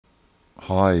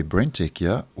Hi, BrenTech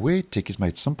here, where tech is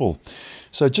made simple.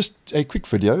 So just a quick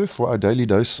video for our daily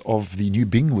dose of the new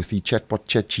Bing with the chatbot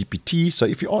ChatGPT. So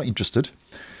if you are interested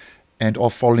and are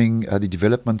following the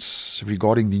developments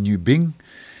regarding the new Bing,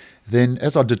 then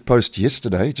as I did post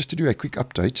yesterday, just to do a quick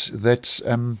update, that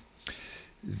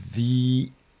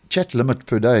the chat limit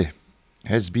per day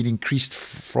has been increased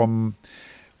from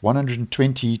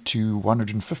 120 to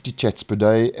 150 chats per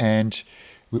day, and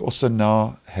we also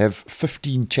now have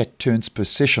 15 chat turns per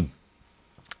session.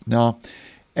 Now,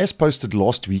 as posted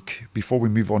last week, before we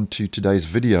move on to today's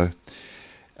video,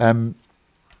 Microsoft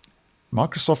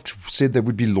said they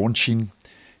would be launching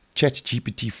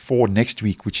GPT-4 next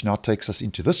week, which now takes us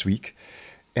into this week.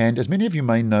 And as many of you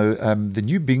may know, the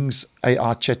new Bing's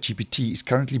AI ChatGPT is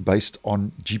currently based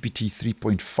on GPT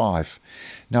 3.5.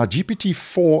 Now,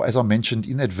 GPT-4, as I mentioned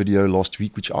in that video last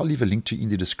week, which I'll leave a link to in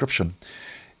the description,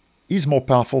 is more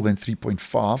powerful than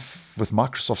 3.5, with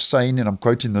Microsoft saying, and I'm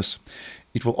quoting this,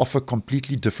 it will offer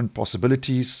completely different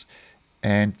possibilities,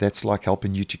 and that's like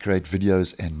helping you to create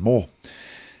videos and more.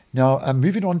 Now,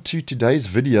 moving on to today's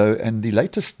video, and the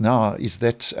latest now is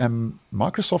that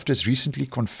Microsoft has recently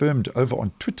confirmed over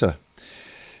on Twitter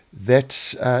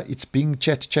that its Bing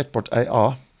chatbot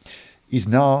AI is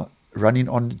now running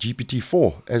on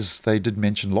GPT-4, as they did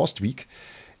mention last week.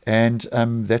 And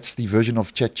that's the version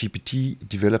of ChatGPT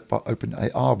developed by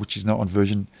OpenAI, which is now on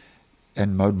version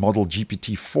and model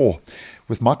GPT-4.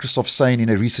 With Microsoft saying in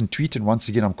a recent tweet, and once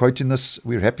again I'm quoting this,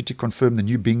 we're happy to confirm the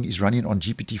new Bing is running on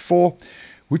GPT-4,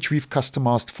 which we've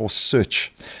customized for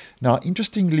search. Now,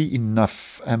 interestingly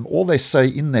enough, all they say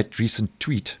in that recent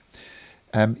tweet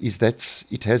is that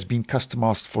it has been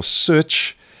customized for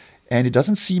search, and it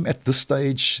doesn't seem at this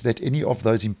stage that any of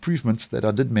those improvements that I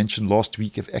did mention last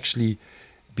week have actually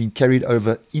been carried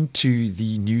over into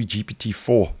the new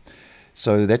GPT-4.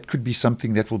 So that could be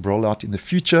something that will roll out in the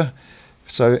future.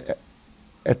 So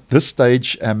at this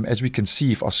stage, as we can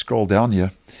see, if I scroll down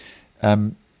here,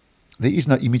 there is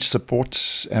no image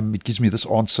support. It gives me this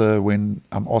answer when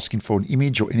I'm asking for an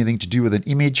image or anything to do with an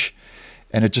image,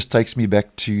 and it just takes me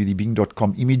back to the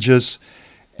Bing.com images.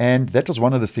 And that was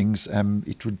one of the things.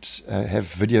 It would have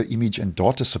video, image, and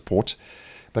data support,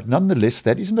 but nonetheless,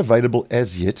 that isn't available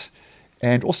as yet.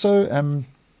 And also,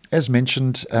 as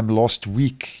mentioned last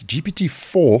week,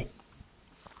 GPT-4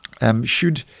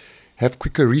 should have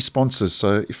quicker responses.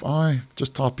 So if I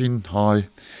just type in hi,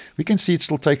 we can see it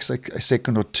still takes a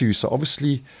second or two. So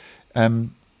obviously,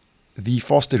 the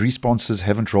faster responses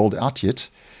haven't rolled out yet.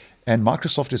 And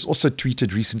Microsoft has also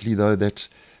tweeted recently, though, that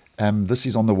this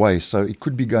is on the way. So it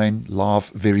could be going live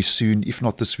very soon, if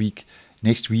not this week,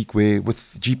 next week, where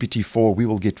with GPT-4, we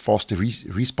will get faster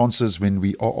responses when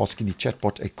we are asking the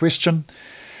chatbot a question.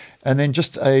 And then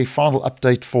just a final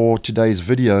update for today's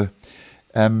video.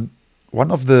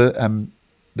 One of the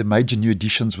major new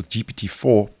additions with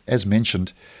GPT-4, as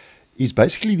mentioned, is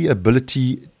basically the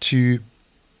ability to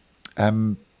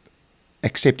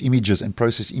accept images and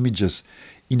process images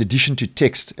in addition to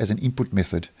text as an input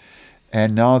method.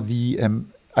 And now the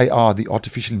AI, the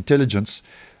artificial intelligence,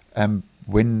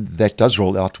 when that does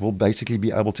roll out, will basically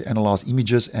be able to analyze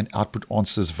images and output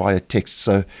answers via text.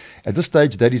 So at this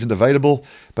stage, that isn't available,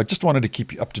 but just wanted to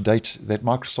keep you up to date that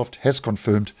Microsoft has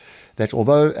confirmed that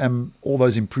although all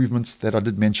those improvements that I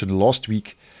did mention last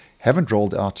week haven't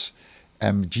rolled out,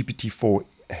 GPT-4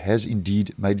 has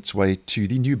indeed made its way to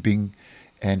the new Bing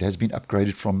and has been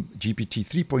upgraded from GPT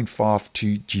 3.5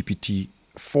 to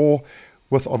GPT-4,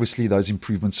 with obviously those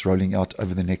improvements rolling out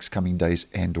over the next coming days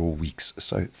and or weeks.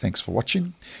 So thanks for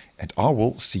watching, and I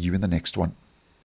will see you in the next one.